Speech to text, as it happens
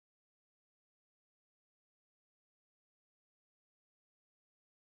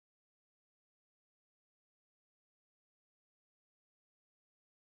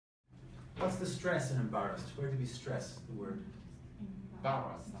What's the stress in embarrassed? Where do we stress the word?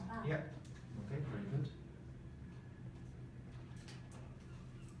 Embarrassed. Yeah. Okay, very good.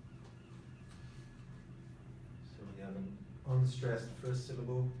 So we have an unstressed first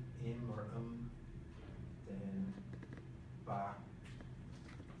syllable, im or then ba,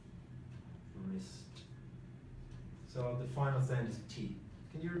 wrist. So the final sound is T.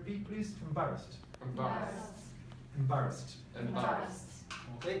 Can you repeat, please? Embarrassed. Embarrassed. Embarrassed. Embarrassed.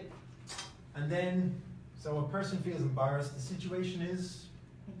 Okay. And then, so a person feels embarrassed. The situation is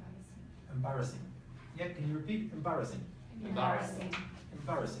embarrassing. Yeah, can you repeat? Embarrassing. Embarrassing.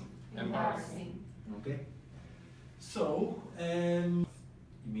 Embarrassing. Embarrassing. Okay. So, you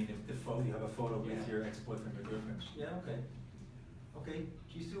mean if the photo, you have a photo with your ex-boyfriend or girlfriend? Yeah. Okay. Okay.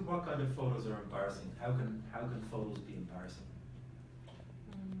 Do you see what kind of photos are embarrassing? How can photos be embarrassing?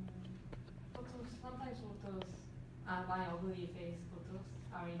 Photos. Sometimes photos. My ugly face photos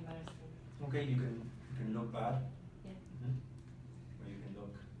are embarrassing. Okay, you can look bad. Yeah. Or you can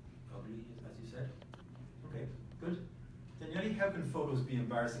look ugly, as you said. Okay, good. Daniele, how can photos be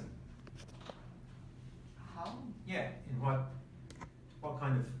embarrassing? How? Yeah, in what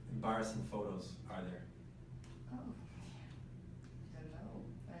kind of embarrassing photos are there? Oh, I don't know.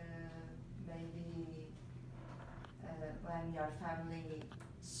 Maybe when your family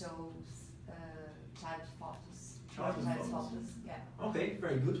shows child photos. Childhood photos? Yeah. Okay,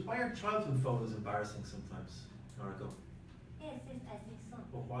 very good. Why are childhood photos embarrassing sometimes, Noriko? Yes, yes, I think so.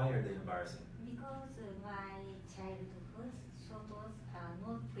 Well, why are they embarrassing? Because my childhood photos are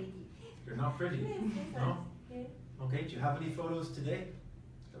not pretty. They're not pretty. Yes, yes, No? yes. Okay, do you have any photos today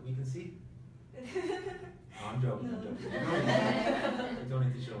that we can see? Oh, I'm joking, I'm joking. You don't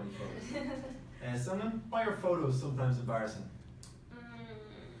need to show any photos. Someone, why are photos sometimes embarrassing?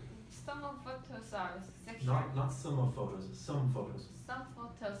 Some of photos are sexual. Not some of photos, some photos. Some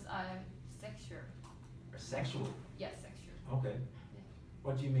photos are sexual. Are sexual? Yes, sexual. Okay. Yeah.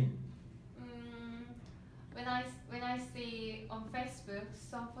 What do you mean? When I see on Facebook,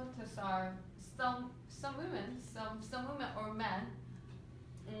 some photos are some women or men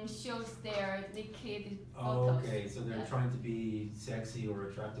shows their naked photos. Okay, so they're Yeah. trying to be sexy or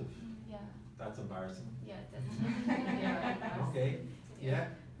attractive. Yeah. That's embarrassing. Yeah, that's yeah. Okay. Yeah.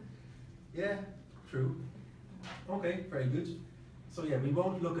 Yeah. True. Okay. Very good. So yeah, we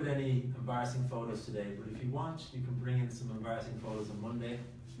won't look at any embarrassing photos today, but if you want, you can bring in some embarrassing photos on Monday,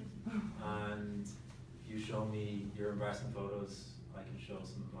 and if you show me your embarrassing photos, I can show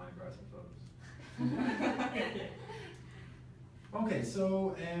some of my embarrassing photos. Okay,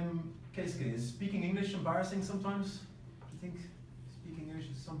 so Keisuke, is speaking English embarrassing sometimes? Do you think speaking English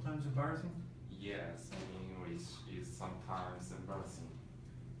is sometimes embarrassing? Yes, English is sometimes embarrassing.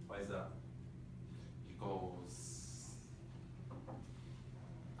 Why is that? Because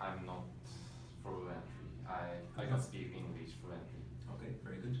I'm not fluently. I can speak English fluently. Okay,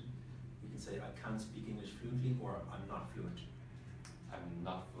 very good. You can say I can't speak English fluently or I'm not fluent. I'm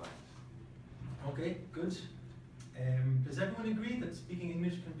not fluent. Okay, good. Does everyone agree that speaking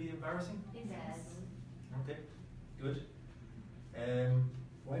English can be embarrassing? Yes. Okay, good.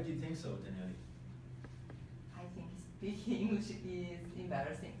 Why do you think so, Daniele? I think speaking English is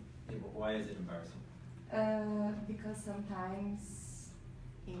embarrassing. Yeah, but why is it embarrassing? Because sometimes,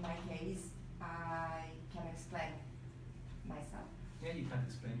 in my case, I can explain myself. Yeah, you can't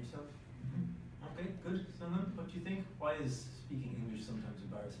explain yourself. Okay, good. Sanam, what do you think? Why is speaking English sometimes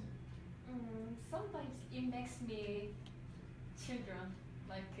embarrassing? Sometimes it makes me children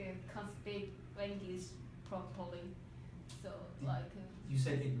can't speak English properly. So You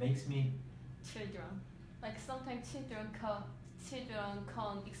said it makes me. children sometimes children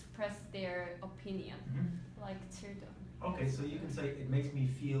can't express their opinion like children. Okay, so you can say it makes me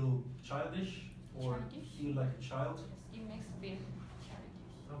feel childish or Childish? feel like a child. Yes, it makes me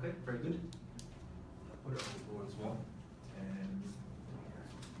childish. Okay, very good. I'll put it on the board as well.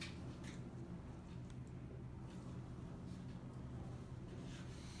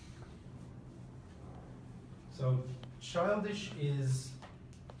 So childish is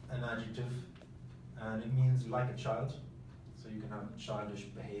an adjective and it means like a child. So you can have childish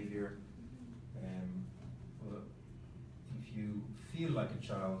behavior. Well, if you feel like a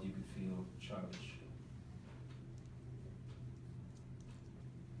child, you could feel childish.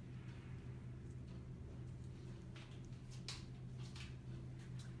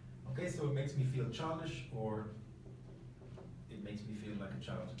 Okay, so it makes me feel childish or it makes me feel like a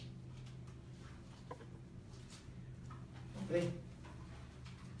child. Okay.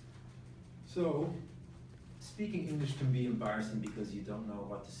 So, speaking English can be embarrassing because you don't know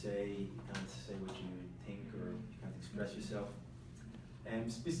what to say, you can't say what you think or you can't express yourself.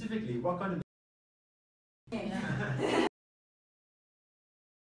 Specifically, what kind of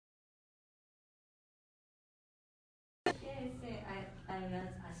I was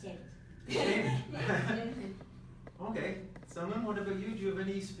ashamed. Okay, Salman, what about you? Do you have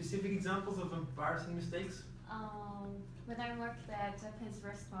any specific examples of embarrassing mistakes? When I worked at a Japanese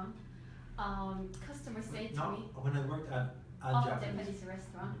restaurant, customers say to No, me, when I worked at a Japanese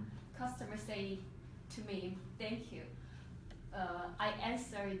restaurant, customers say to me, "Thank you." I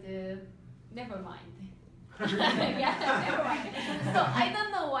answered, "Never mind." Yeah, never mind. So I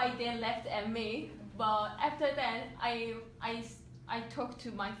don't know why they laughed at me, but after that, I talked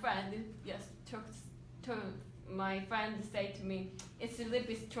to my friend. Yes, talked to my friend say to me, "It's a little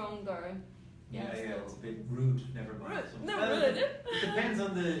bit stronger." Yeah, so it's a bit rude. Never mind. Rude. So- No, well, rude.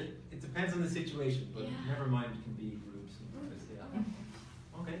 It depends on the situation, but Yeah. never mind can be rude sometimes.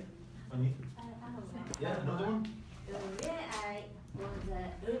 Yeah. Okay. Funny. Yeah, another one. Where I was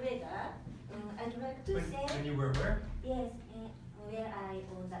elevator, I'd like to say When you were where? yes. Where I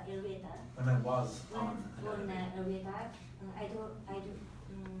was the elevator. When I was When on an on the elevator. elevator,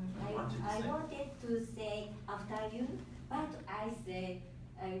 wanted to I say. wanted to say after you, but I say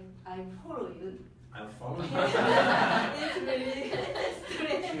I follow you. I'll follow you It's really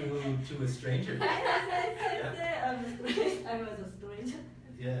strange. to a stranger. I was a stranger.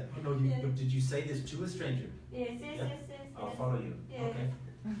 Yeah. Oh, no, Yeah. but did you say this to a stranger? Yes. I'll follow you. Yeah. Okay.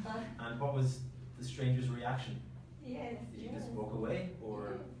 And what was the stranger's reaction? Yes. Did you just walk away,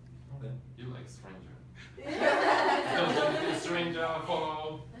 or okay? You like stranger. Yes. Don't be stranger,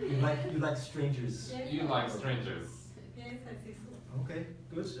 follow. You like strangers? Yes. You like strangers. Yes, I think so. Okay,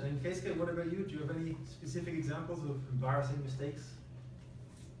 good. And Keisuke, what about you? Do you have any specific examples of embarrassing mistakes?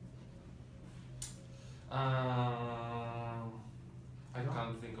 I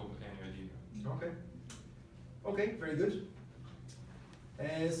can't think of any idea. Okay. Okay, very good.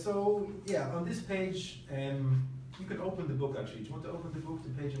 So yeah, on this page, you can open the book actually. Do you want to open the book to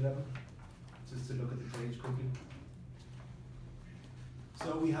page 11? Just to look at the page quickly.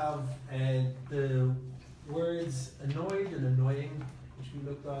 So we have the words annoyed and annoying, which we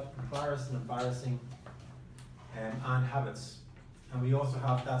looked at, embarrassed and embarrassing, and habits. And we also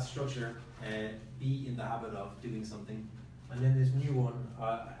have that structure, be in the habit of doing something. And then this new one,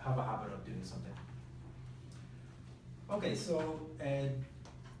 have a habit of doing something. Okay, so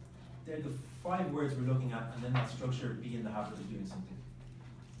they're the 5 words we're looking at, and then that structure, be in the habit of doing something.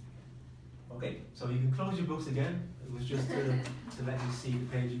 Okay, so you can close your books again. It was just to let you see the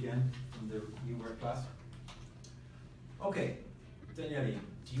page again from the new work class. Okay, Daniele,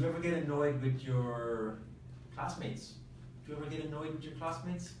 do you ever get annoyed with your classmates? Do you ever get annoyed with your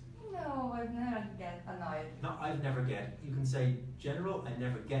classmates? No, I never get annoyed. No, I've never get. You can say general, I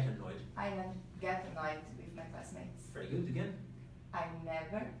never get annoyed. I never get annoyed with my classmates. Very good, again. I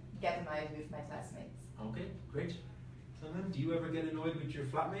never get annoyed with my classmates. Okay, great. Simon, do you ever get annoyed with your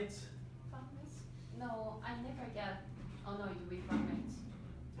flatmates? Flatmates? No, I never get annoyed with flatmates.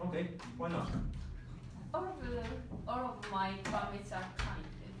 Okay, why not? All of my flatmates are kind.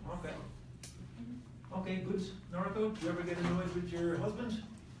 Okay. Okay, good. Noriko, do you ever get annoyed with your husband?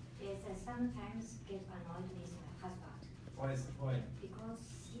 Yes, I sometimes get annoyed with my husband Why? because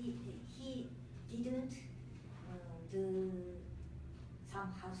he didn't do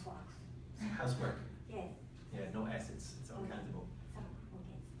some housework. Housework. Yes, Yeah, no S, it's uncountable. some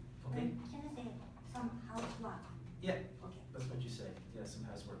Okay, Can I say some housework? yeah, Okay. that's what you say. Yeah, some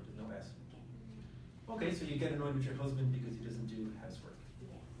housework, there's no S. Okay. Okay, so you get annoyed with your husband because he doesn't do housework.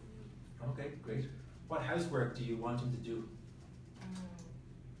 Yes. Okay, great. What housework do you want him to do?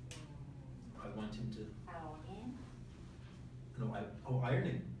 I want him to, Ironing.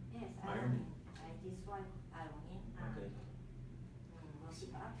 ironing. Yes, Ironing. I dislike ironing. Okay.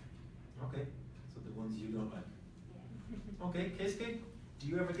 Washing up. Okay, so the ones you don't like. Yeah. Okay, Keisuke, do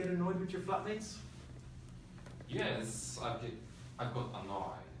you ever get annoyed with your flatmates? Yes, I got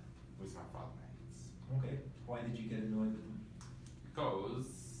annoyed with my flatmates Okay, why did you get annoyed with them? because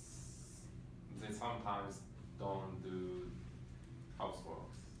they sometimes don't do housework.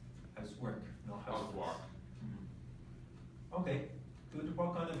 Housework, no housework. Housework. Okay, good.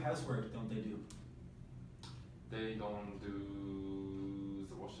 What kind of housework don't they do? They don't do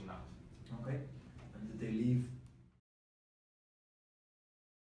the washing up. Okay, and did they leave